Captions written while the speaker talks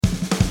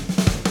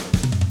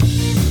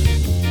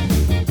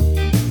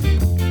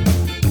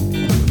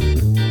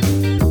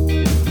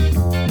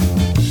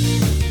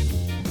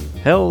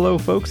Hello,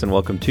 folks, and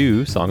welcome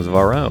to Songs of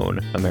Our Own,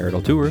 a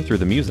marital tour through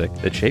the music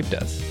that shaped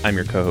us. I'm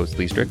your co-host,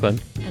 Lee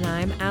Strickland. And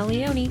I'm Al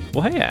Leone.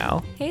 Well, hey,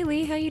 Al. Hey,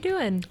 Lee, how you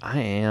doing? I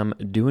am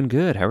doing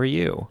good. How are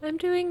you? I'm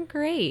doing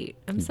great.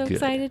 I'm so Good.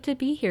 excited to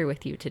be here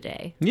with you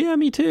today. Yeah,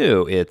 me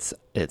too. It's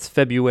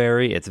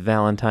February. It's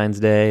Valentine's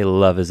Day.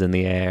 Love is in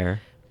the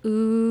air.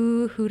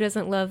 Ooh, who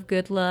doesn't love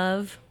good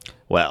love?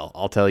 Well,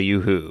 I'll tell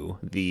you who.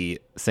 The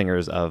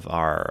singers of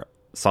our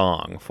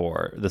song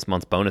for this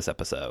month's bonus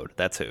episode.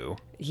 That's who.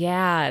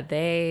 Yeah,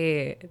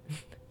 they've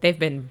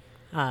been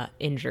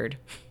injured.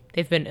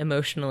 They've been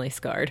emotionally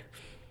scarred.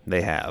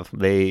 They have.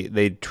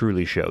 They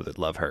truly show that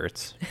love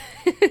hurts.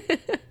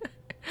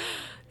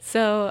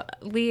 So,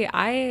 Lee,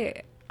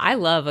 I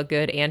love a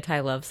good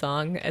anti-love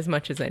song as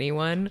much as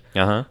anyone.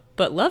 Uh-huh.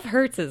 But Love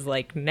Hurts is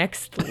like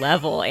next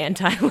level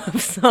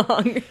anti-love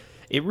song.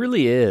 It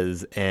really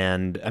is.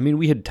 And I mean,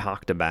 we had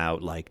talked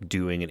about like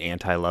doing an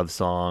anti-love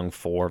song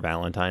for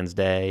Valentine's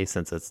Day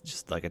since it's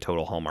just like a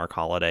total Hallmark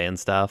holiday and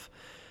stuff.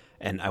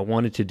 And I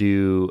wanted to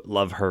do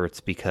Love Hurts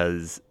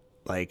because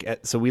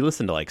so we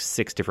listened to like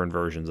 6 different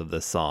versions of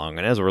this song.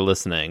 And as we're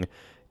listening,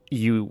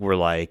 you were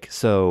like,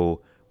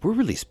 so we're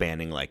really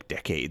spanning like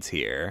decades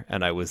here.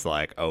 And I was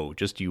like, oh,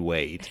 just you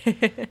wait.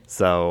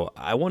 So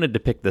I wanted to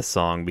pick this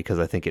song because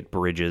I think it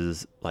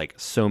bridges like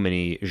so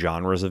many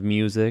genres of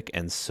music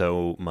and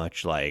so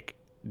much like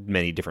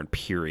many different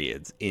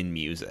periods in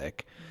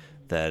music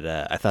that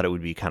I thought it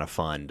would be kind of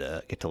fun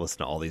to get to listen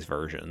to all these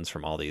versions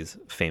from all these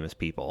famous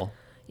people.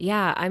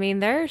 Yeah, I mean,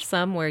 there are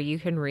some where you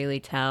can really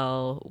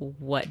tell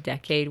what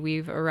decade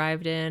we've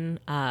arrived in.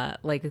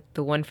 Like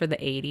the one for the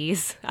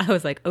 80s. I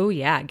was like, oh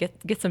yeah,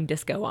 get some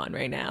disco on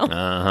right now.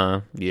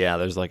 Uh-huh. Yeah,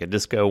 there's like a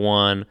disco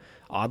one.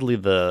 Oddly,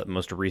 the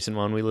most recent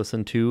one we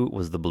listened to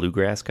was the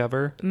bluegrass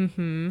cover.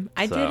 Mm-hmm.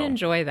 I did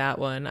enjoy that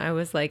one. I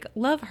was like,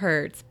 love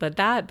hurts, but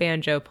that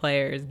banjo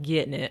player is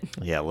getting it.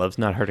 Yeah, love's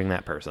not hurting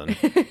that person.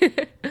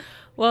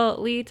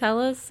 Well, Lee, tell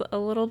us a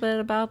little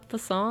bit about the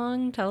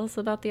song. Tell us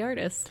about the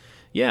artist.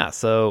 Yeah,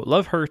 so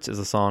Love Hurts is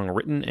a song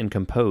written and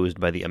composed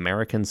by the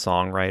American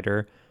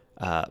songwriter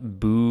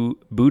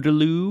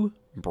Boudaloo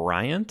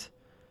Bryant.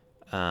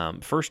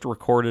 First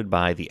recorded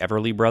by the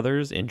Everly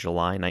Brothers in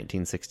July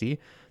 1960.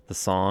 The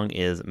song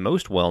is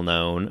most well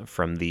known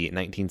from the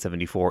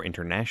 1974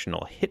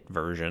 international hit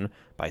version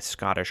by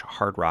Scottish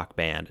hard rock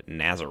band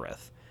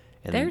Nazareth.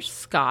 And They're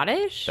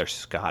Scottish? they're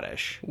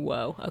Scottish.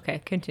 Whoa.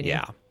 Okay, continue.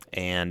 Yeah.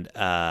 And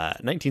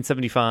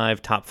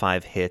 1975 top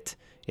 5 hit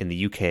in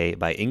the UK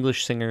by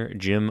English singer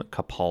Jim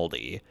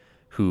Capaldi,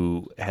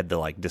 who had the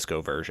like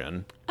disco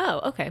version.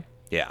 Oh, okay.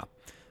 Yeah.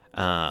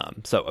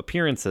 So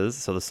appearances.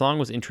 So the song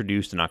was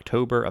introduced in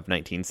October of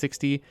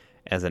 1960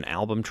 as an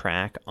album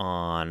track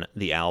on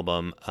the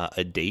album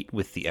A Date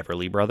with the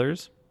Everly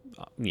Brothers,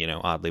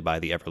 oddly by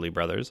the Everly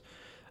Brothers,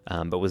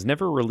 but was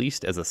never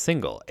released as a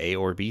single, A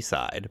or B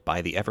side,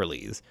 by the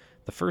Everlys.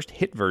 The first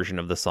hit version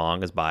of the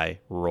song is by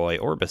Roy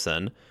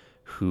Orbison,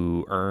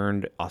 who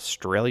earned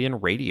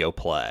Australian radio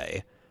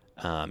play,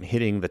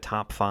 hitting the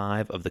top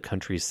 5 of the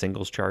country's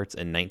singles charts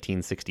in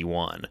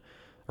 1961.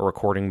 A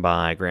recording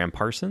by Graham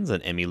Parsons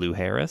and Emmylou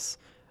Harris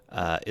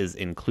is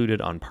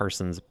included on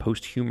Parsons'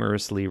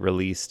 posthumously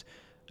released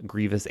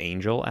Grievous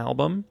Angel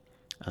album.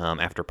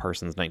 After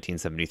Parsons'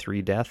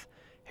 1973 death,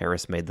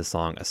 Harris made the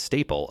song a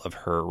staple of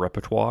her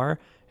repertoire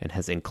and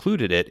has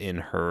included it in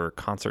her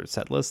concert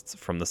setlists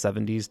from the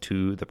 70s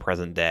to the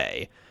present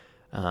day.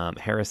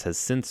 Harris has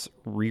since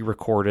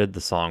re-recorded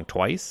the song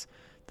twice.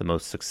 The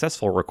most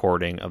successful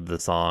recording of the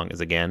song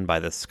is again by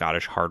the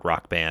Scottish hard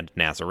rock band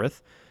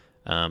Nazareth,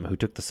 who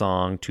took the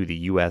song to the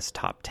U.S.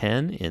 top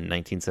 10 in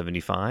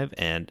 1975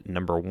 and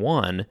number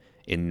 1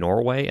 in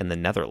Norway and the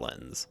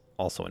Netherlands,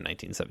 also in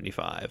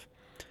 1975.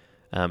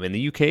 In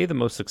the UK, the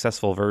most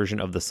successful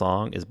version of the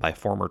song is by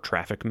former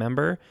Traffic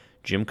member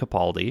Jim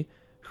Capaldi,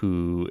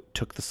 who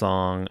took the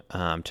song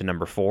to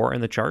number 4 in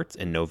the charts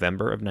in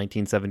November of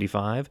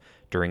 1975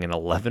 during an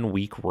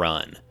 11-week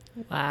run.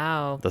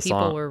 Wow.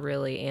 People were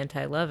really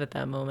anti-love at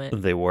that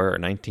moment. They were.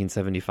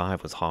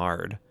 1975 was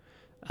hard.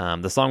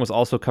 The song was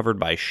also covered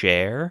by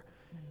Cher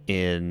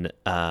in, it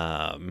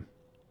says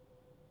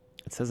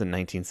in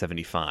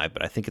 1975,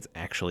 but I think it's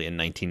actually in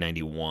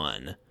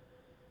 1991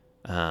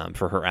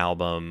 for her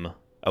album.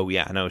 Oh,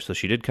 yeah, no, so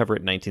she did cover it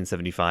in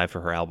 1975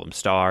 for her album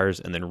Stars,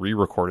 and then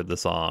re-recorded the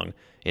song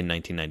in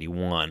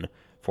 1991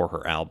 for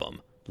her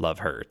album Love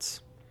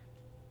Hurts.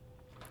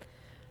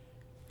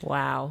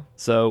 Wow.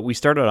 So we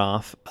started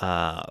off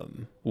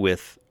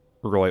with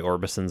Roy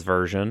Orbison's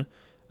version.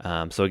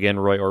 So again,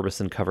 Roy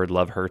Orbison covered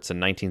Love Hurts in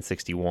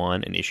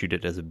 1961 and issued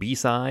it as a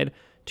B-side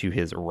to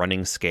his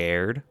Running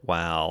Scared,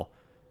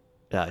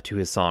 to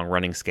his song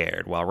Running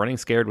Scared. While Running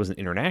Scared was an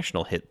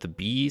international hit, the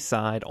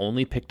B-side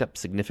only picked up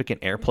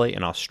significant airplay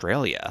in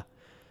Australia.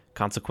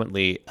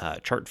 Consequently,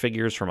 chart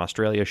figures from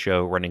Australia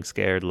show Running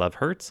Scared Love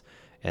Hurts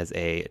as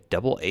a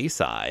double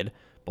A-side,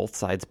 both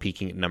sides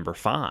peaking at number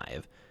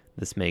 5.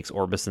 This makes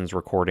Orbison's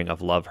recording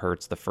of Love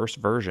Hurts the first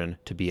version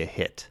to be a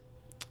hit.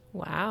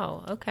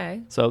 Wow.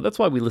 Okay. So that's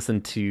why we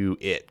listened to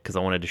it, because I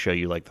wanted to show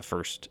you like the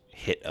first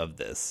hit of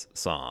this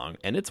song,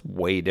 and it's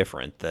way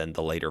different than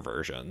the later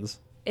versions.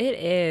 It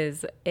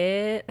is.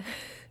 It.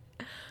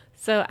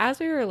 So as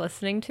we were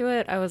listening to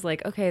it, I was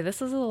like, okay,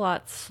 this is a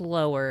lot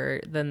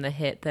slower than the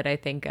hit that I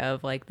think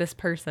of. Like this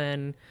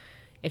person,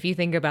 if you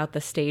think about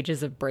the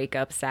stages of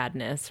breakup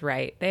sadness,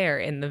 right? They're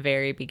in the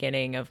very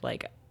beginning of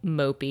like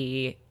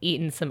mopey,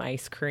 eating some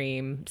ice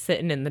cream,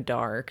 sitting in the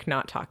dark,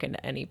 not talking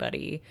to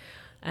anybody.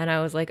 And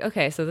I was like,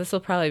 okay, so this will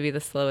probably be the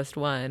slowest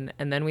one.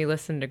 And then we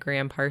listened to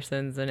Graham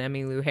Parsons and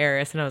Emmylou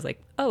Harris, and I was like,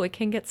 oh, it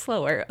can get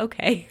slower.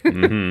 Okay.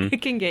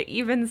 It can get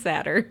even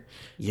sadder.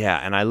 Yeah,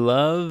 and I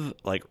love,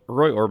 like,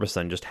 Roy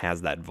Orbison just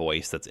has that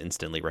voice that's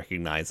instantly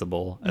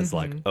recognizable as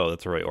like, oh,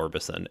 that's Roy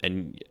Orbison.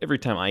 And every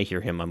time I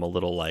hear him, I'm a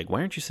little like, why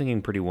aren't you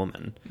singing Pretty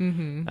Woman?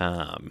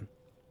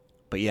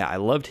 But yeah, I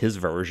loved his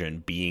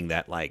version being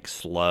that like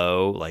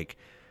slow, like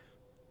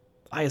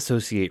I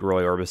associate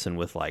Roy Orbison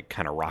with like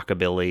kind of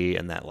rockabilly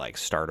and that like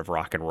start of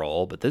rock and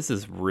roll, but this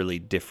is really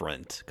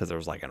different because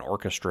there's like an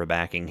orchestra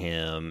backing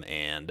him,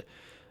 and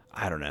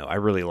I don't know. I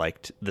really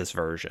liked this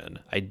version.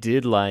 I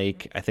did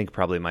like, I think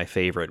probably my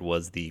favorite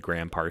was the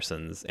Graham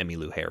Parsons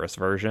Emmylou Harris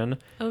version.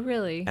 Oh,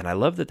 really? And I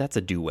love that that's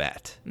a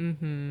duet.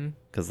 Mm-hmm.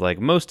 Because like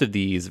most of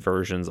these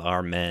versions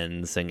are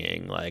men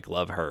singing like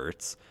Love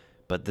Hurts.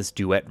 But this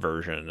duet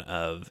version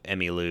of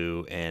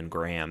Emmylou and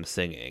Graham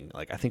singing,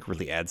 like, I think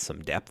really adds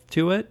some depth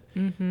to it.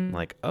 Mm-hmm.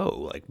 Like,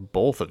 oh, like,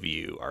 both of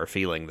you are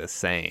feeling the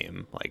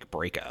same, like,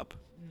 breakup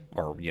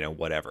or, you know,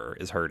 whatever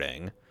is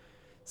hurting.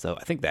 So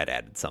I think that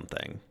added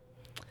something.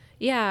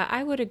 Yeah,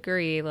 I would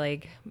agree.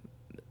 Like,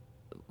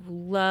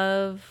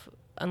 love,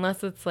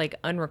 unless it's like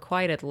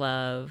unrequited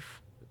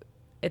love,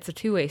 it's a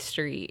two-way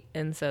street.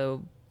 And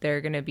so there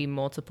are going to be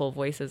multiple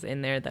voices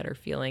in there that are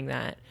feeling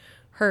that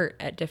hurt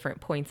at different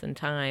points in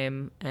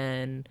time,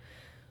 and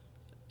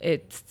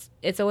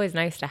it's always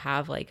nice to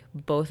have like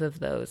both of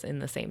those in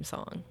the same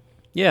song.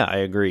 Yeah, I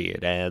agree.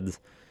 It adds,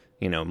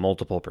 you know,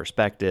 multiple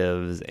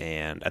perspectives,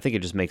 and I think it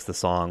just makes the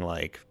song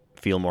like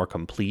feel more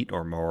complete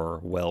or more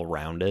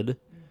well-rounded,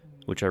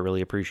 which I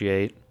really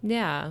appreciate.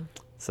 Yeah.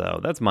 So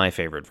that's my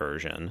favorite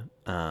version.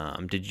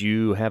 Did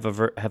you have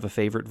a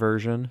favorite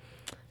version?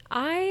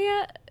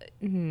 I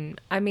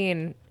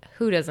mean,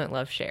 who doesn't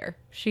love Cher?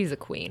 She's a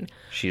queen.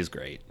 She's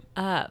great.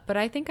 But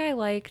I think I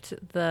liked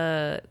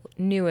the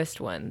newest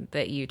one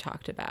that you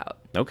talked about.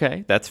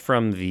 Okay, that's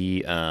from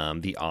the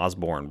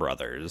Osborne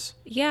brothers.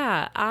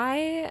 Yeah,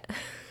 I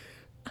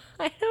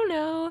don't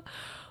know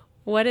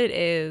what it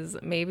is.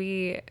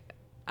 Maybe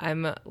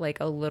I'm like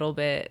a little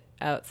bit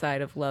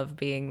outside of love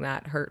being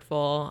that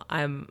hurtful.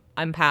 I'm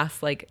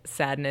past like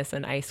sadness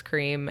and ice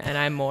cream, and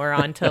I'm more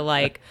onto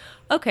like,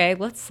 okay,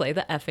 let's slay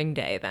the effing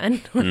day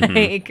then.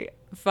 Like,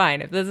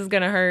 fine, if this is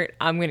gonna hurt,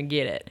 I'm gonna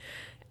get it.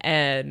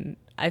 And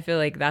I feel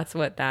like that's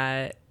what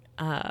that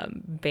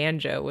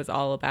banjo was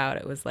all about.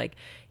 It was like,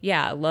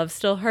 yeah, love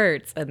still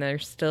hurts, and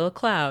there's still a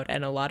cloud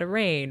and a lot of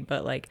rain,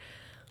 but like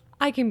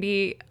I can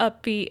be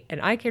upbeat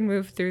and I can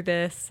move through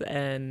this.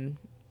 And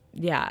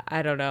yeah,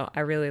 I don't know.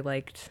 I really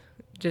liked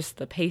just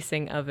the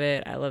pacing of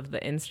it. I love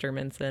the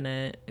instruments in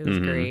it. It was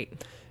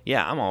great.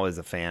 Yeah, I'm always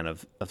a fan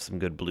of some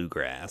good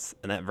bluegrass,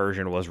 and that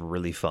version was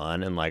really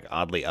fun and like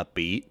oddly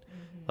upbeat.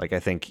 Like, I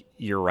think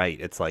you're right.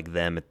 It's like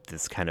them at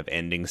this kind of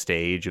ending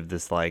stage of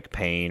this like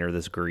pain or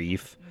this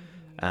grief.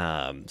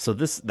 So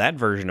that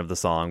version of the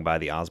song by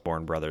the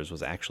Osborne brothers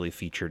was actually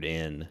featured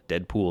in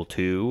Deadpool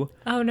 2.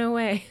 Oh, no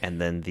way.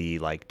 And then the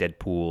like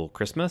Deadpool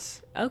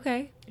Christmas.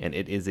 Okay. And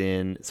it's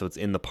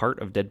in the part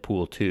of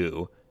Deadpool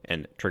 2,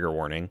 and trigger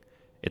warning,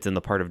 it's in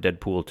the part of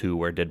Deadpool 2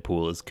 where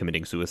Deadpool is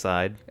committing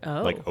suicide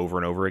like over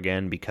and over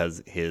again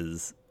because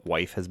his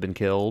wife has been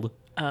killed.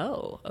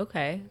 Oh,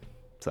 okay.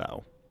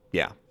 So,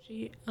 yeah.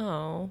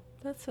 Oh,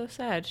 that's so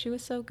sad. She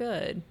was so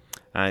good.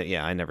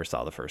 I never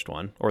saw the first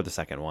one or the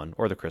second one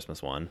or the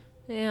Christmas one.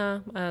 Yeah,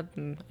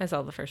 I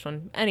saw the first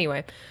one.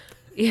 Anyway,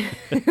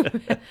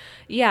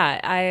 yeah,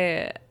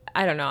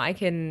 I don't know. I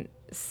can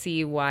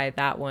see why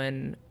that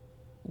one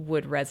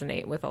would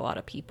resonate with a lot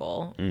of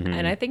people.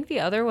 And I think the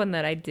other one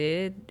that I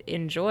did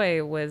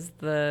enjoy was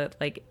the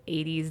like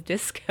 80s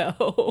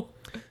disco.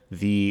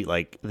 The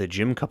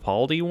Jim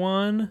Capaldi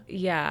one?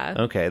 Yeah.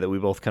 Okay, that we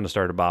both kind of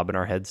started bobbing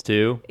our heads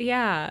to.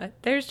 Yeah.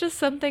 There's just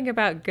something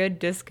about good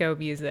disco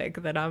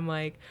music that I'm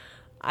like,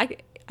 I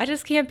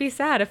just can't be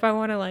sad if I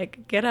want to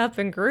like get up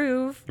and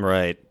groove.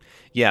 Right.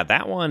 Yeah,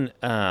 that one,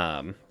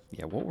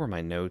 what were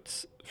my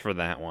notes for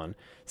that one?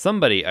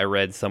 Somebody I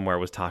read somewhere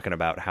was talking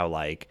about how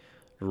like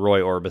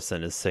Roy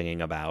Orbison is singing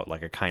about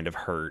like a kind of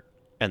hurt,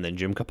 and then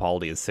Jim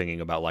Capaldi is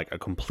singing about like a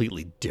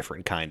completely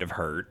different kind of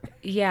hurt.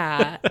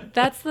 Yeah,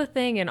 that's the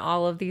thing in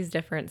all of these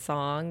different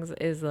songs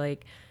is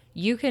like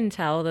you can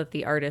tell that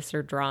the artists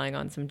are drawing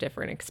on some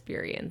different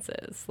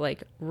experiences.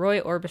 Like Roy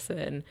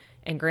Orbison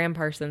and Graham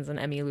Parsons and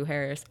Emmylou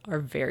Harris are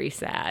very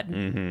sad.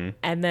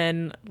 And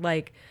then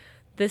like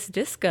this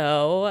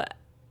disco,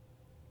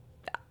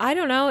 I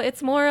don't know,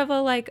 it's more of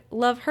a like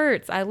love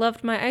hurts. I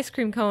loved my ice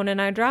cream cone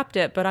and I dropped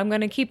it, but I'm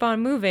going to keep on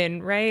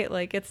moving, right?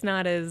 Like it's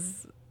not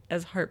as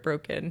as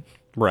heartbroken.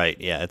 Right.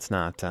 Yeah, it's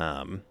not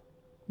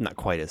not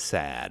quite as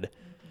sad.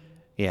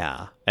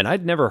 Yeah. And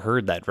I'd never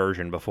heard that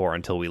version before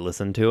until we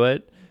listened to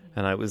it.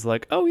 And I was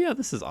like, oh yeah,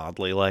 this is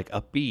oddly like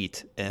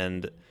upbeat.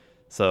 And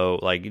so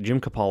like Jim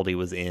Capaldi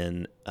was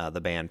in the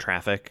band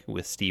Traffic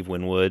with Steve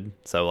Winwood.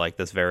 So like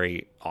this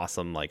very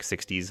awesome like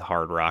 60s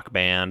hard rock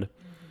band.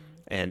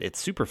 And it's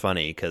super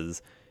funny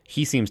because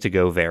he seems to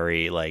go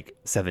very like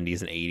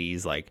 70s and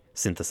 80s, like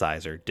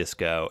synthesizer,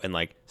 disco. And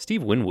like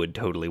Steve Winwood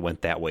totally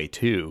went that way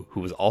too,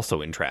 who was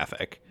also in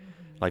Traffic.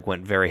 Like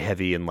went very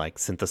heavy in like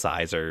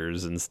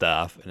synthesizers and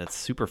stuff. And it's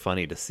super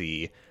funny to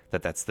see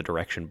that that's the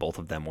direction both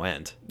of them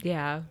went.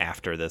 Yeah.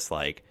 After this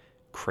like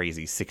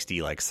crazy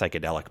 60 like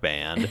psychedelic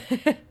band.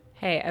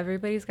 Hey,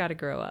 everybody's got to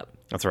grow up.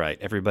 That's right.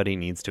 Everybody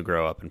needs to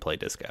grow up and play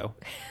disco.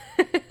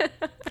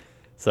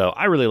 So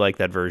I really like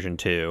that version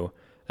too.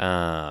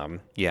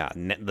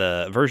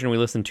 The version we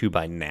listened to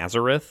by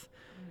Nazareth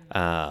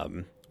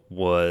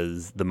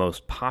was the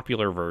most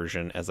popular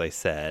version, as I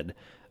said.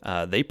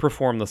 They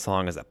performed the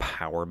song as a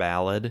power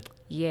ballad.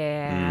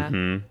 Yeah.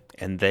 Mm-hmm.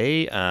 And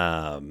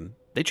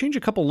they change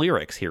a couple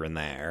lyrics here and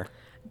there.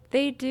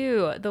 They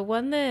do. The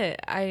one that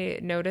I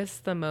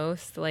noticed the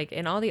most, like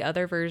in all the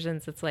other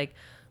versions, it's like,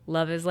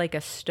 love is like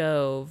a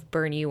stove,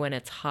 burn you when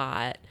it's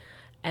hot.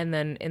 And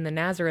then in the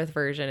Nazareth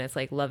version, it's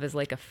like, love is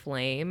like a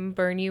flame,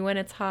 burn you when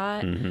it's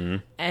hot. Mm-hmm.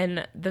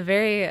 And the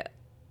very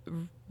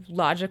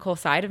logical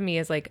side of me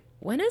is like,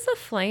 when is a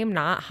flame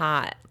not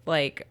hot?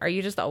 Like, are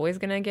you just always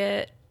going to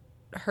get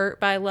hurt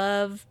by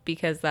love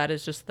because that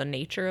is just the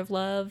nature of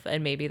love?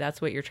 And maybe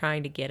that's what you're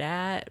trying to get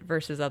at,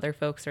 versus other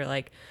folks are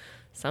like,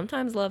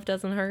 sometimes love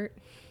doesn't hurt.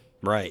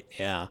 Right,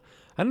 yeah.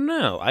 I don't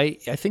know. I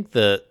think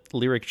the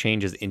lyric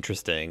change is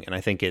interesting, and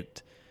I think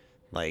it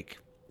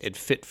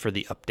fit for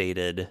the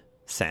updated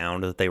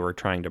sound that they were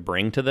trying to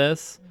bring to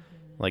this.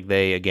 Mm-hmm. Like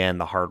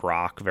the hard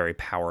rock, very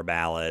power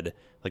ballad,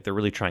 like they're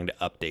really trying to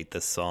update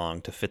this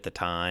song to fit the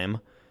time.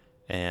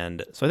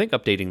 And so I think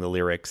updating the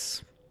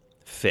lyrics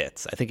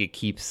fits. I think it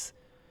keeps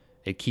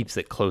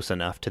it close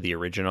enough to the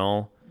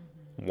original,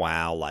 mm-hmm.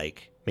 while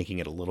like making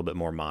it a little bit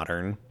more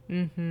modern.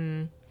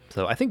 Mm-hmm.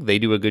 So I think they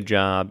do a good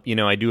job. You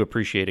know, I do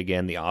appreciate,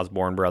 again, the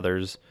Osborne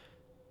brothers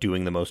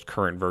doing the most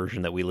current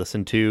version that we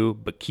listen to,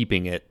 but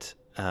keeping it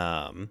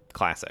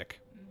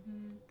classic.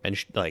 Mm-hmm.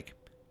 And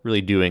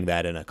really doing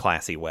that in a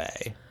classy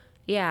way.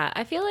 Yeah,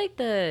 I feel like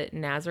the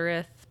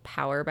Nazareth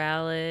power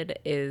ballad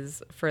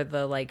is for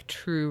the like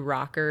true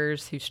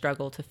rockers who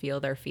struggle to feel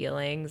their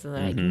feelings, and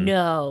they're like,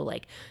 no,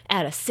 like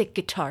add a sick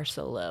guitar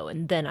solo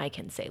and then I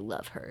can say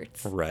love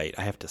hurts. Right,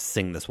 I have to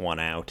sing this one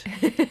out.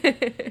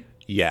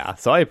 Yeah,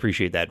 so I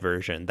appreciate that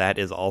version. That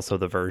is also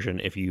the version,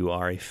 if you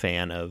are a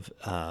fan of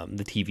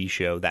the TV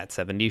show That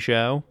 70s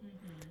Show.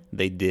 Mm-hmm.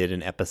 They did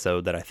an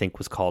episode that I think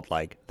was called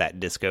like That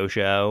Disco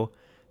Show,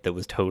 that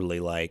was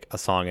totally like a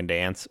song and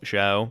dance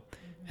show.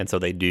 Mm-hmm. And so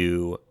they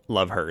do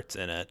Love Hurts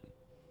in it.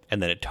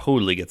 And then it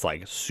totally gets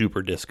like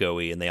super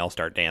disco-y and they all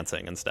start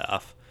dancing and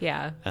stuff.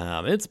 Yeah.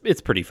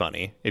 It's pretty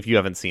funny. If you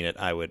haven't seen it,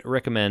 I would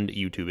recommend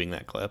YouTubing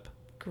that clip.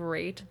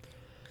 Great.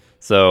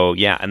 So,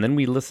 yeah, and then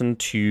we listened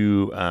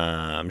to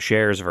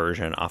Cher's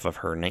version off of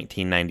her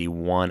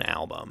 1991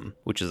 album,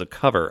 which is a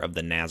cover of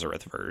the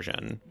Nazareth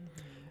version.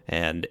 Mm-hmm.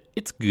 And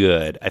it's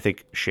good. I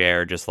think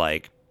Cher just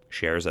like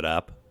shares it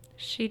up.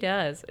 She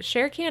does.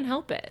 Cher can't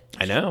help it.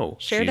 I know.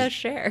 Cher does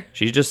Cher.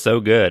 She's just so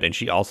good. And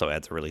she also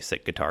adds a really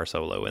sick guitar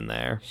solo in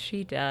there.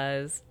 She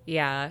does.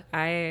 Yeah.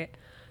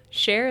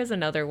 Cher is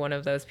another one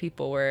of those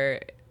people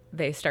where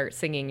they start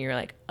singing, you're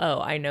like,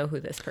 oh, I know who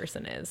this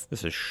person is.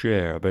 This is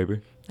Cher,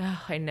 baby.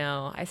 Oh, I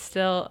know.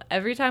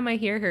 Every time I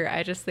hear her,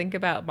 I just think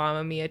about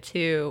Mamma Mia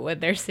 2 when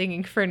they're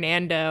singing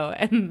Fernando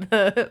and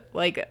the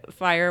like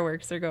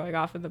fireworks are going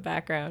off in the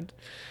background.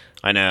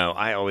 I know.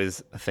 I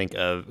always think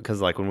of,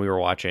 because like when we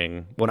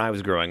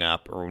were growing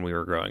up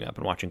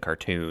and watching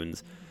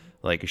cartoons,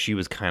 like she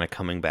was kind of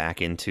coming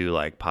back into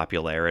like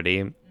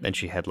popularity, and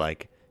she had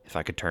like If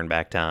I Could Turn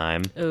Back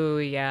Time. Oh,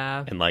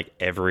 yeah. And like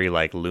every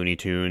like Looney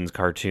Tunes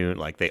cartoon,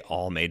 like they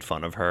all made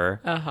fun of her.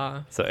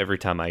 Uh-huh. So every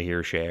time I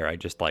hear Cher, I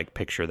just like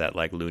picture that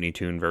like Looney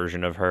Tune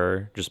version of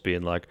her just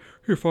being like,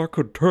 if I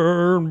could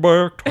turn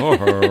back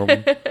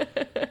time,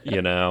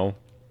 you know?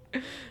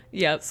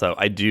 Yep. So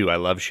I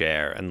love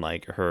Cher, and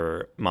like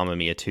her Mamma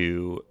Mia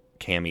 2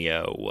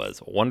 cameo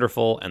was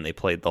wonderful, and they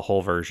played the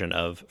whole version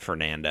of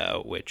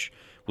Fernando, which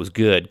was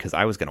good because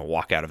I was going to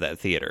walk out of that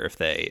theater if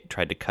they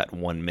tried to cut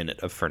 1 minute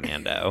of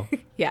Fernando.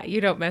 Yeah, you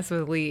don't mess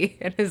with Lee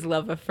and his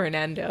love of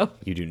Fernando.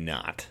 You do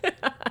not.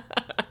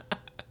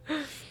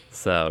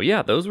 So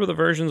yeah, those were the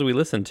versions we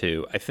listened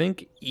to. I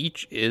think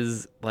each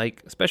is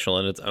like special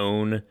in its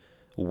own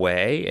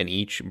way, and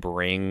each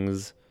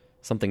brings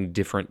something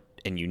different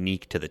and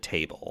unique to the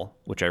table,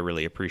 which I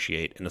really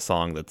appreciate in a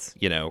song that's,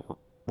 you know,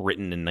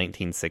 written in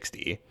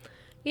 1960.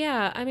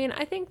 Yeah, I mean,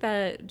 I think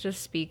that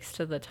just speaks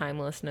to the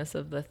timelessness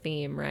of the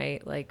theme,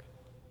 right? Like,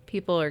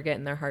 people are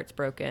getting their hearts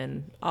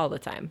broken all the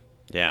time.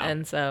 Yeah.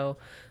 And so,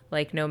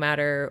 like, no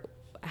matter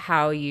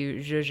how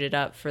you zhuzh it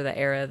up for the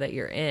era that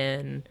you're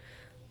in,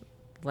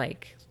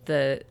 like,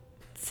 the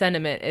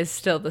sentiment is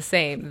still the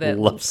same. That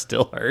Love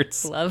still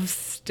hurts. love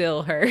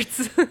still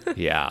hurts.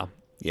 Yeah.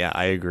 Yeah,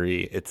 I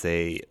agree. It's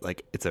a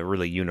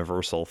really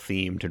universal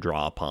theme to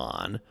draw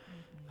upon.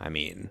 I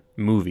mean,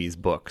 movies,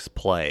 books,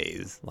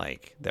 plays,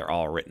 like they're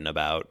all written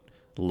about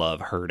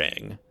love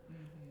hurting.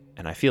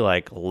 And I feel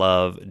like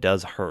love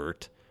does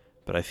hurt,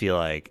 but I feel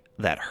like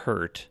that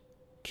hurt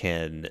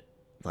can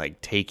like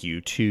take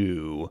you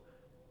to,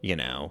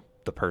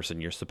 the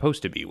person you're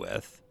supposed to be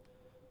with.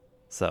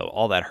 So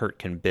all that hurt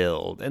can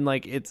build. And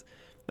like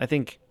I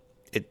think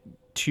it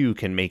too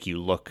can make you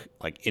look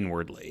like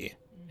inwardly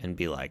and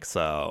be like,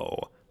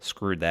 so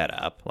screwed that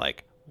up.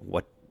 Like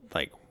what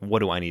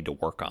do I need to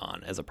work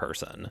on as a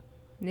person?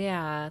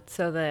 Yeah,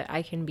 so that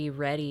I can be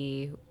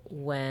ready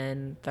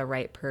when the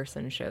right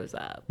person shows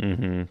up.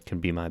 Can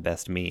be my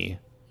best me.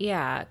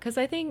 Yeah, because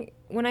I think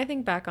when I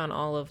think back on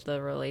all of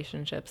the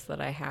relationships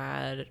that I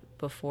had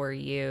before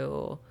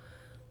you,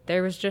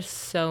 there was just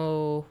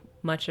so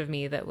much of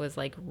me that was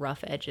like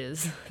rough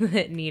edges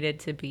that needed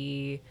to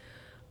be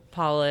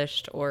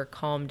polished or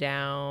calmed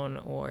down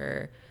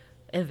or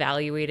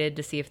evaluated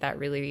to see if that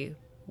really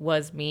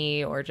was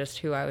me or just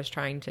who I was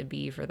trying to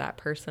be for that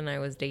person I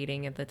was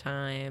dating at the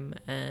time.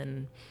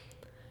 And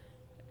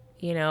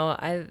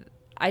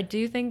I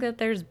do think that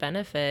there's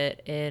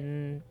benefit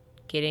in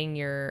getting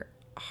your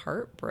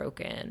heart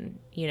broken.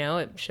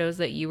 It shows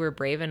that you were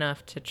brave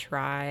enough to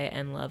try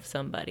and love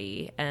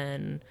somebody,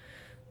 and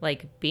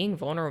like being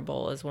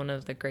vulnerable is one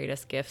of the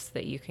greatest gifts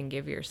that you can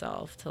give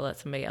yourself, to let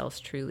somebody else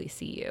truly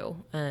see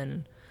you.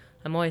 And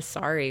I'm always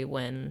sorry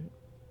when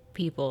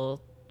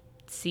people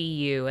see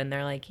you and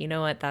they're like, you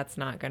know what, that's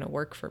not going to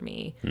work for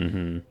me.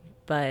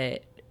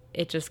 But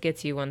it just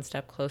gets you one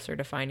step closer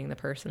to finding the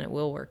person it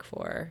will work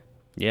for.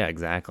 Yeah,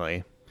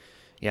 exactly.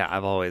 Yeah,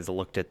 I've always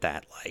looked at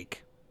that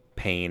like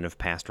pain of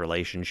past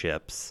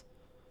relationships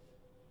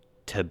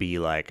to be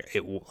like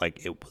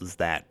it was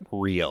that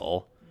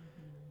real.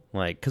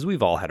 Like, because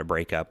we've all had a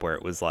breakup where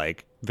it was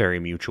like very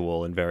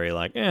mutual and very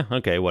like,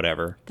 okay,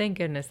 whatever. Thank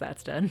goodness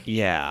that's done.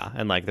 Yeah,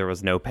 and like there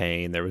was no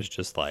pain. There was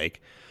just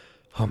like,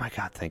 oh my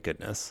God, thank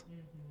goodness.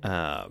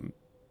 And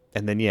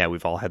then, yeah,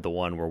 we've all had the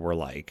one where we're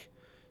like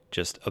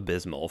just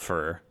abysmal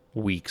for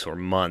weeks or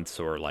months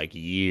or like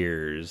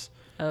years.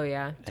 Oh,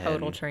 yeah.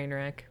 Total train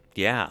wreck.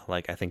 Yeah,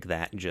 like I think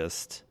that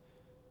just,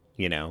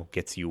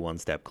 gets you one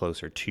step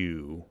closer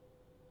to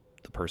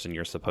the person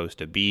you're supposed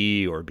to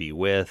be or be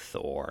with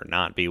or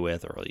not be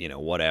with or,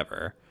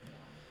 whatever.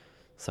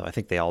 So I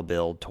think they all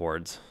build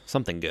towards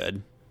something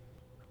good.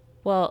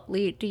 Well,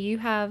 Lee, do you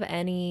have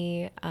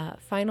any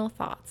final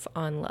thoughts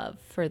on love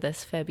for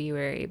this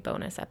February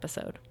bonus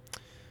episode?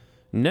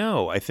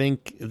 No, I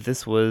think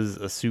this was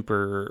a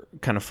super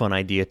kind of fun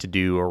idea to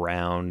do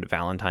around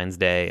Valentine's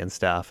Day and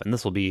stuff. And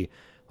this will be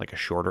like a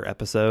shorter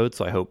episode.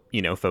 So I hope,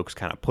 folks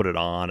kind of put it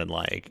on and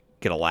like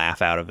get a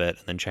laugh out of it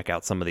and then check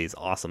out some of these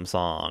awesome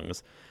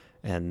songs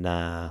and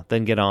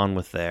then get on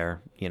with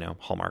their,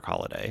 Hallmark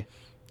holiday.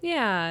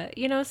 Yeah.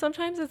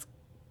 Sometimes it's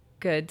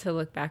good to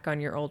look back on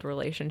your old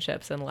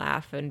relationships and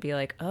laugh and be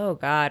like, oh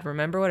God,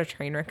 remember what a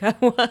train wreck I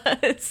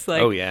was?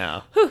 Like, oh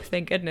yeah. Whew,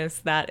 thank goodness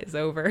that is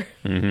over.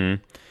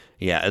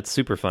 Yeah, it's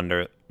super fun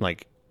to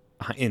like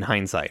in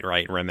hindsight,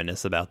 right?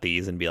 Reminisce about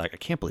these and be like, I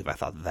can't believe I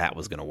thought that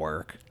was going to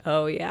work.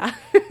 Oh yeah.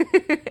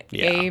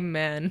 Yeah.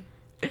 Amen.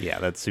 Yeah,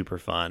 that's super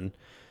fun.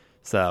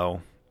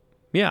 So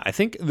yeah, I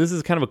think this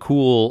is kind of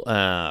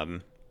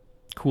a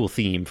cool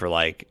theme for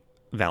like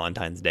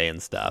Valentine's Day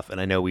and stuff.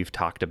 And I know we've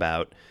talked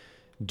about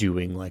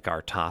doing like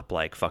our top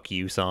like fuck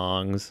you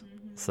songs.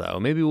 So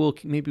maybe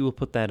we'll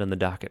put that in the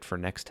docket for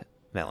next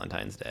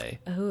Valentine's Day.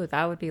 Oh,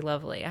 that would be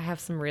lovely. I have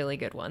some really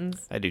good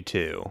ones. I do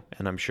too.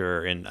 And I'm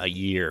sure in a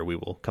year we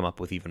will come up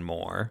with even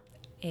more.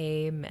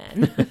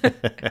 Amen.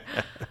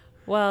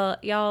 Well,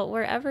 y'all,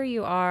 wherever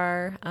you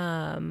are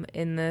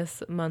in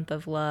this month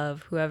of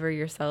love, whoever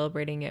you're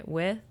celebrating it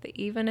with,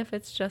 even if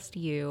it's just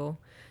you,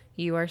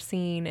 you are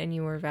seen and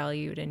you are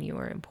valued and you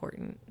are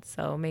important.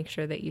 So make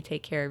sure that you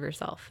take care of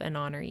yourself and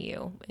honor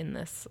you in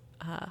this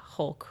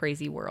whole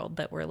crazy world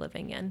that we're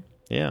living in.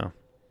 Yeah.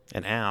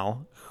 And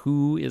Al,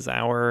 who is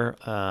our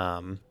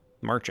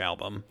March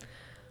album?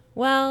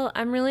 Well,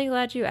 I'm really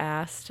glad you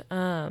asked.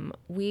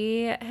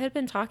 We had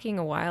been talking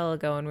a while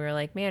ago and we were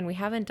like, man, we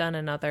haven't done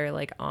another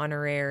like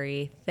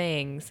honorary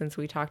thing since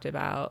we talked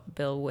about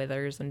Bill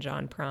Withers and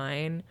John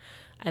Prine.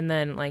 And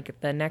then like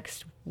the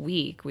next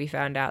week we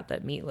found out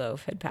that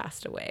Meatloaf had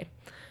passed away.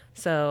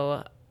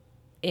 So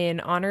in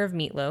honor of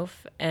Meatloaf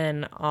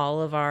and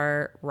all of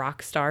our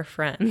rock star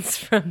friends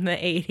from the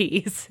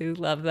 80s who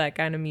love that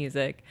kind of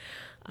music,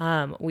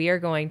 we are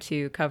going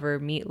to cover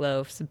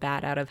Meatloaf's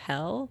Bat Out of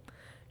Hell.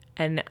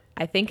 And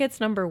I think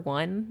it's number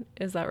 1.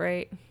 Is that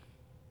right?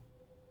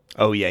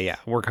 Oh, yeah.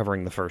 We're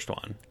covering the first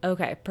one.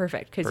 Okay,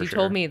 perfect. Because you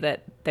told me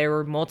that there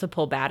were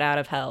multiple Bat Out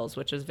of Hells,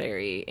 which is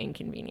very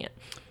inconvenient.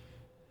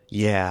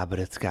 Yeah, but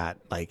it's got,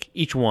 like,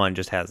 each one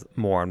just has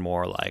more and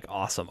more, like,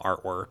 awesome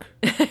artwork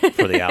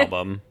for the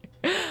album.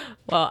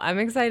 Well, I'm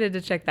excited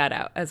to check that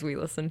out as we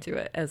listen to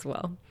it as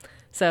well.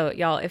 So,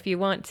 y'all, if you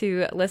want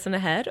to listen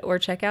ahead or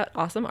check out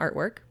awesome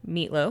artwork,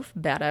 Meatloaf,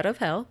 Bat Out of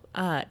Hell,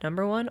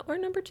 number 1 or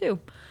number 2.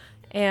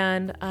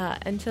 And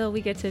until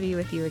we get to be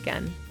with you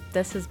again,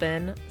 this has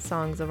been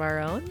Songs of Our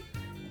Own.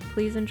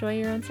 Please enjoy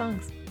your own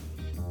songs.